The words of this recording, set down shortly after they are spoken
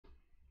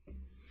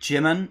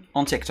Jimin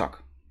on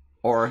TikTok,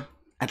 or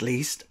at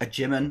least a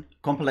Jimin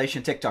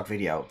compilation TikTok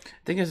video. I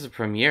think it's a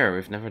premiere.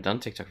 We've never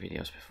done TikTok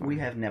videos before. We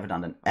have never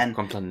done them. And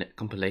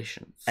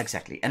compilations.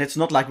 Exactly. And it's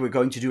not like we're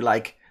going to do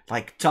like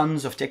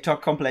tons of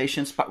TikTok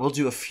compilations, but we'll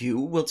do a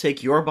few. We'll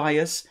take your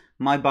bias,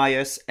 my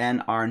bias,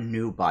 and our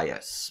new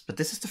bias. But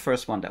this is the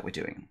first one that we're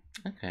doing.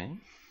 Okay.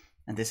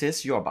 And this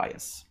is your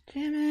bias.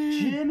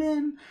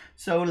 Jimin.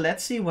 So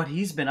let's see what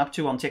he's been up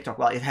to on TikTok.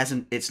 Well,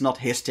 it's not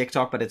his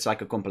TikTok, but it's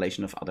like a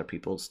compilation of other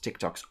people's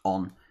TikToks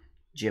on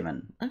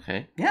Jimin.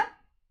 Okay. Yeah.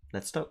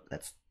 Let's start.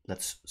 Let's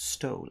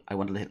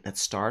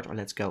start or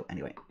let's go.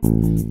 Anyway.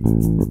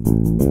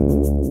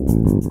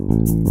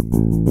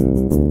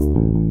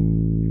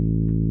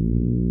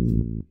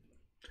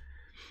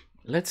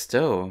 Let's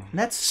stow.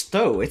 Let's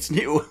stow. It's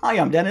new. Hi,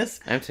 I'm Dennis.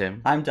 I'm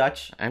Tim. I'm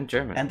Dutch. I'm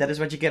German. And that is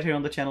what you get here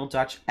on the channel,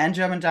 Dutch and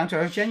German, down to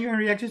our genuine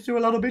reactions to a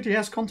lot of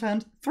BTS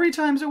content 3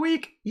 times a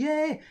week.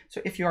 Yay!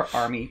 So if you're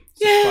ARMY,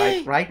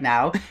 subscribe right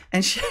now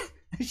and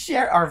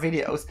share our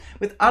videos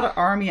with other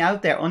ARMY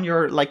out there on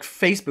your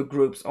Facebook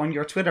groups, on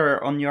your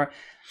Twitter, on your...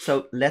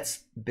 So let's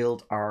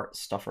build our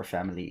STUFR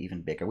family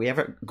even bigger. We have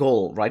a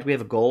goal, right? We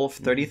have a goal of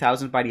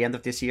 30,000 by the end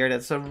of this year.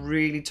 That's a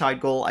really tight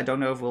goal. I don't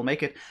know if we'll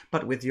make it,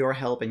 but with your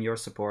help and your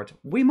support,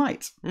 we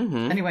might.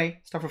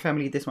 Anyway, STUFR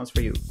family, this one's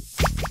for you.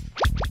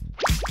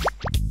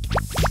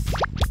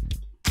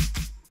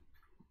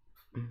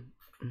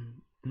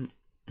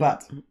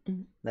 But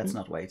let's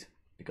not wait,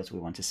 because we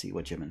want to see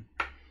what Jimin...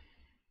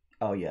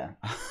 Oh yeah,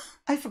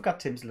 I forgot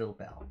Tim's little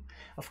bell.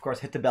 Of course,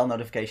 hit the bell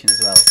notification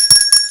as well,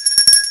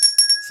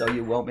 so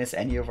you won't miss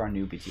any of our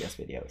new BTS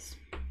videos.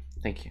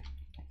 Thank you.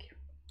 Thank you.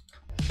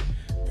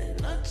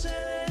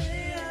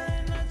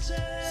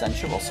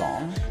 Sensual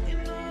song.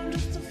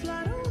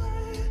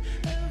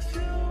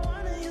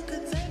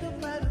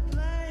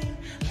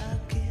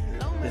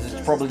 This is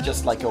probably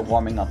just like a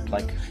warming up,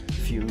 like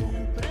few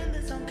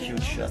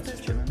cute shots of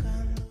Jimin.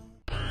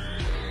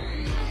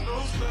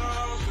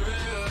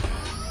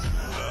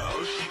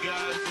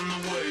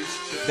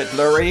 Bit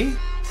blurry.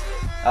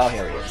 Oh,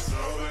 here he is.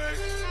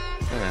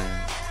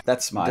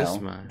 That smile. This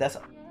smile. That's.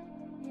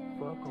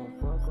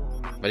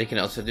 But you can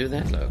also do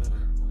that look.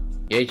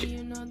 Yeah.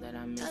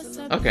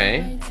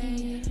 Okay.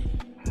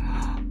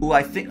 Ooh,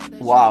 I think.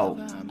 Wow.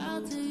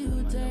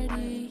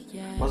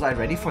 Was I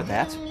ready for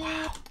that?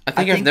 Wow. I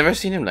think I've never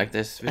seen him like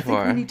this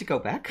before. I think we need to go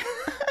back.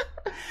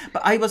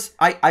 But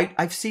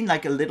I've seen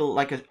like a little,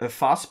 like a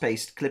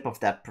fast-paced clip of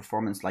that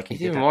performance. Like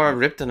he's even more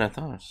ripped than I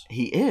thought.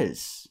 He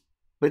is.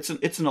 But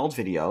it's an old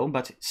video,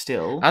 but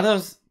still. Are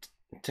those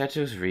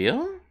tattoos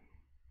real?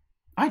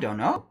 I don't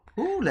know.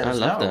 Ooh, let us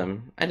know. I love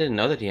them. I didn't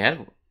know that he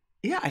had.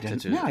 Yeah, I didn't.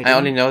 Tattoos. Yeah, I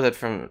only know that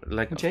from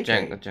like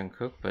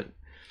Jungkook, but.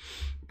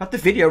 But the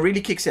video really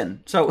kicks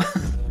in. So.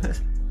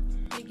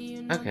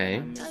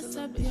 Okay.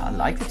 I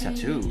like the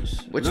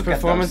tattoos. Which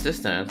performance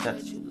is that?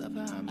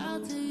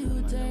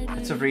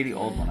 It's a really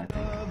old one, I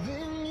think.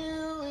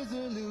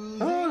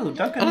 Oh,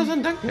 Duncan. Oh, that's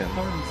on Duncan.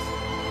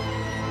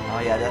 Oh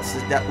yeah,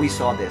 that we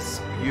saw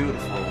this.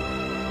 Beautiful.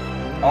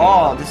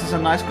 Oh, this is a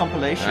nice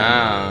compilation.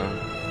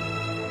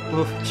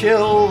 With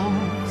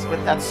chills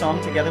with that song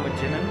together with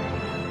Jimin.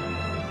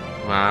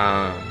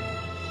 Wow.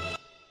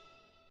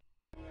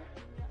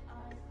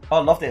 Oh, I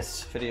love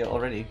this video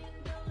already.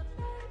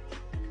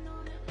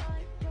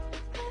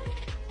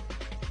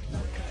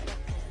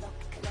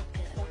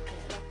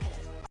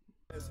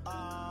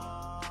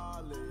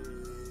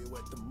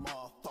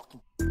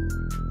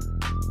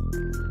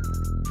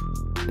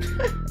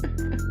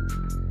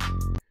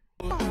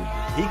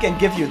 He can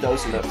give you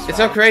those looks. It's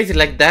so crazy,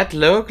 like that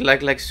look,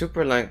 like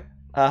super like.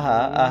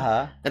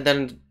 And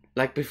then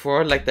like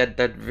before, like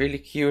that really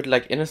cute,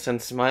 like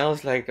innocent smile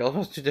is like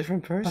almost a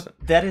different person.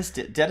 But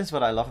that is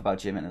what I love about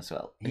Jimin as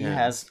well. He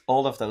has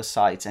all of those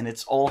sides, and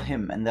it's all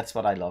him, and that's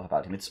what I love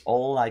about him. It's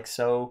all like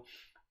so,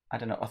 I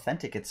don't know,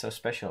 authentic. It's so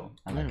special.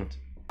 I like it.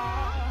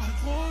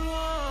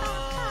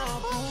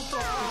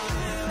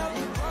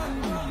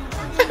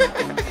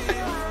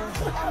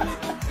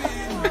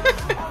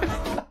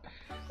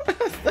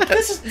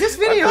 This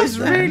video is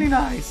really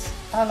nice.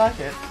 I like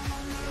it.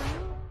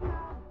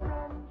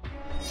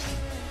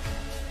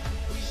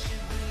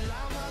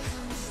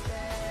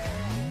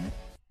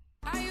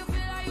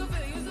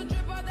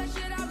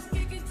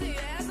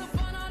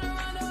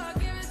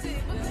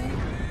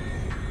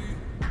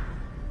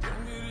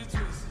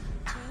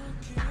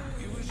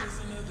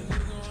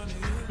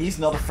 He's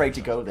not afraid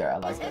to go there. I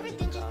like that.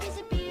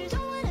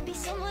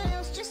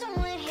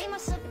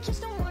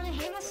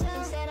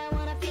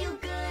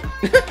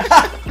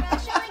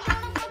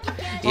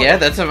 Yeah,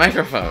 that's a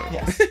microphone.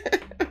 Yes.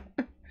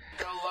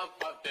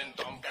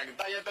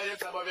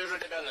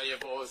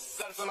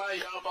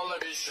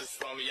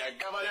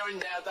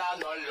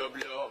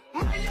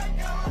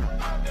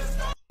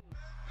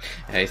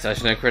 Yeah, he's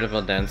such an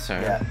incredible dancer.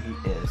 Yeah, he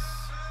is.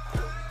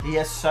 He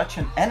has such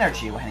an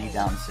energy when he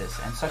dances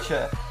and such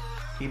a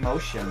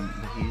emotion.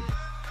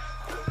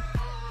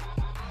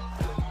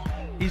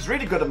 He's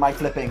really good at mic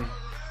flipping.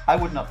 I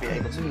would not be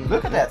able to.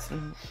 Look at that.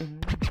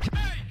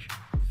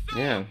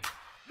 Yeah.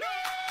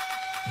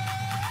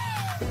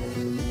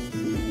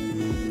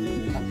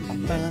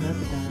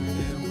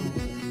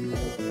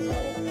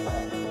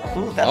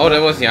 Ooh,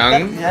 that was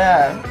young.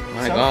 Yeah.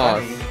 My so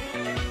God. funny.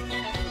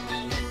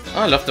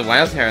 Oh, I love the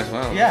wild hair as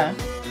well. Yeah.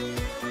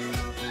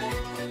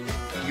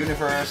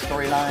 Universe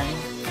storyline.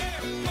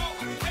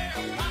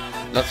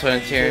 Lots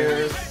of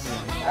cheers.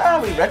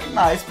 We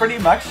recognize pretty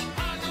much,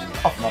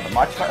 not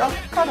much, but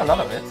quite a lot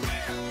of it.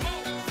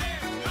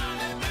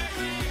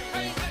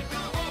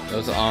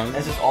 Those on.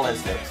 This is all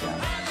his lyrics, yeah.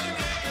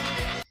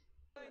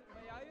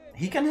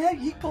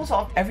 He pulls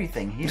off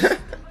everything. He's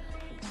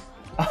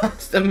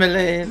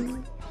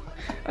Stimulating.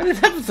 Oh, this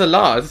happens a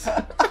lot.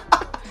 Oh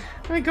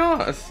my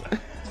God.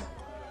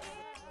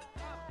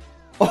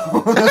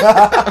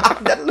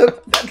 that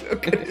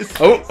look is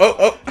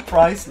oh.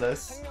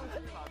 priceless.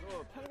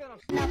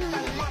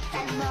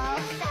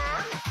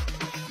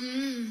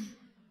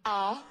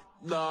 Oh.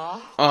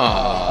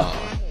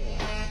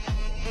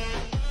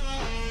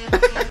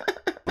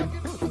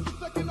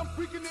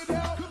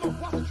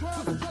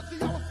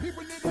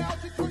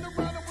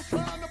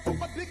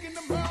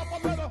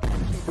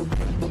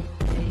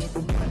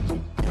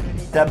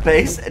 The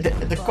bass,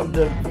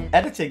 the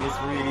editing is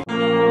really.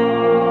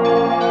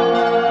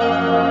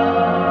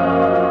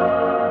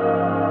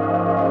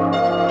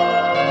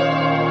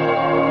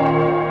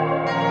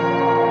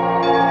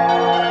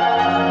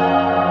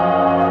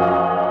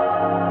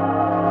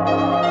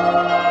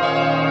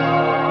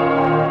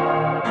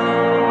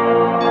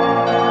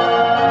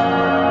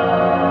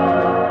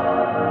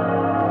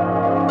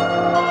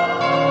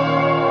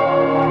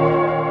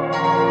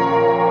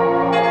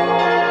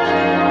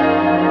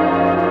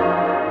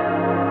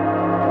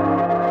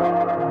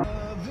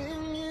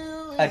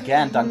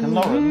 Again, Duncan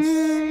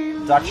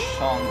Lawrence. Dutch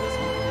song, this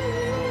one.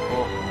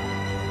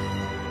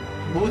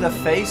 Oh. Ooh, the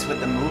face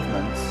with the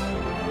movements.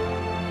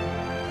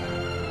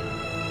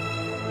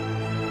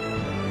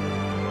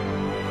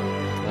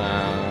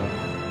 Wow.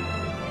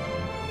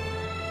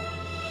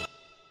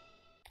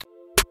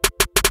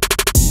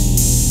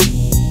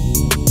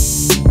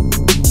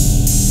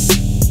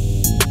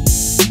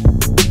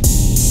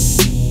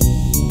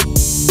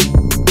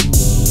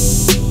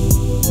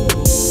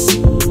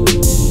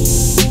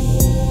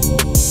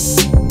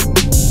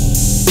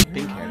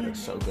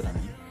 So good on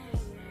him.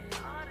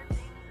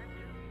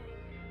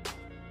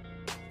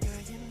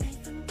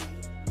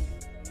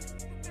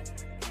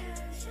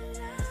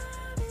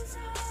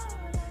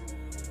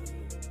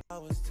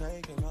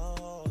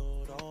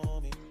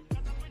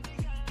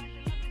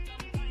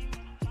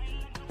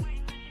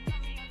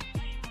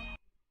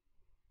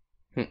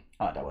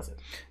 Oh, that was it.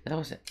 That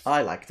was it.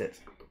 I liked it.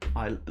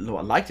 I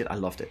liked it. I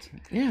loved it.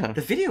 Yeah. The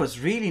video was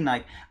really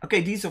nice.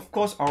 Okay, these of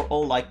course are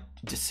all like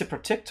just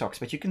separate TikToks,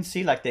 but you can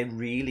see like they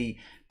really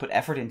put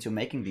effort into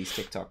making these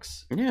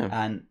TikToks. Yeah.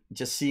 And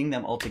just seeing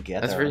them all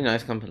together. That's a really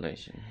nice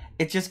compilation.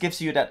 It just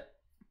gives you that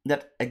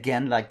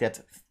again, like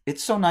that.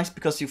 It's so nice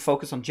because you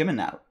focus on Jimin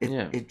now.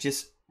 It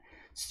just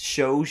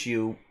shows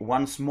you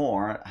once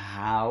more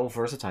how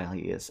versatile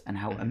he is and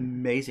how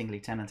amazingly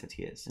talented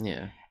he is.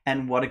 Yeah.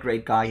 And what a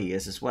great guy he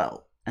is as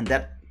well. And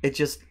that it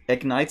just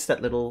ignites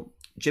that little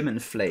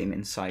Jimin flame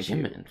inside you.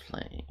 Jimin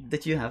flame.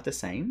 Did you have the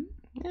same?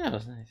 Yeah, it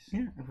was nice.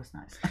 Yeah, it was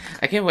nice.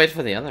 I can't wait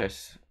for the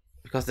others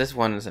because this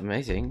one is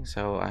amazing.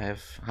 So I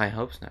have high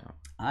hopes now.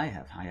 I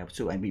have high hopes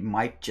too, and we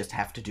might just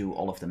have to do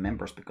all of the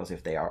members because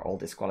if they are all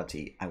this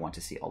quality, I want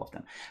to see all of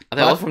them. Are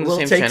they all from the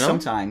same take channel? Some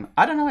time.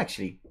 I don't know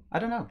actually. I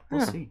don't know.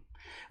 We'll see.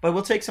 But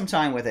we'll take some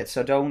time with it,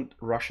 so don't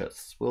rush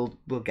us. We'll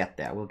get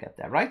there. We'll get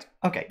there, right?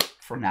 Okay.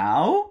 For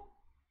now,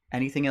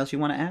 anything else you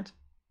want to add?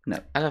 No.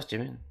 I love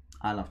Jimin.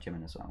 I love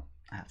Jimin as well,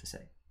 I have to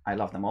say. I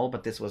love them all,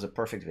 but this was a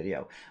perfect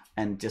video.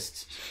 And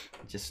just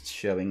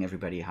showing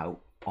everybody how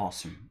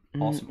awesome he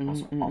is.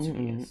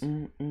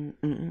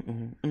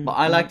 But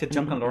I like the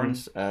Duncan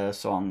Lawrence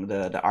song,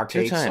 the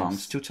arcade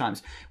songs, 2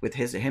 times, with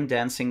him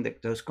dancing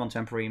those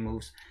contemporary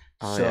moves.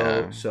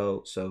 So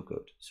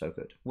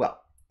good.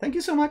 Well, thank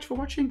you so much for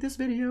watching this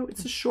video.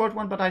 It's a short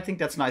one, but I think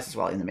that's nice as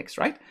well in the mix,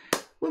 right?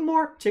 With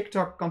more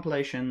TikTok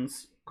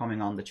compilations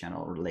coming on the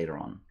channel later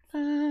on.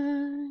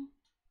 Bye.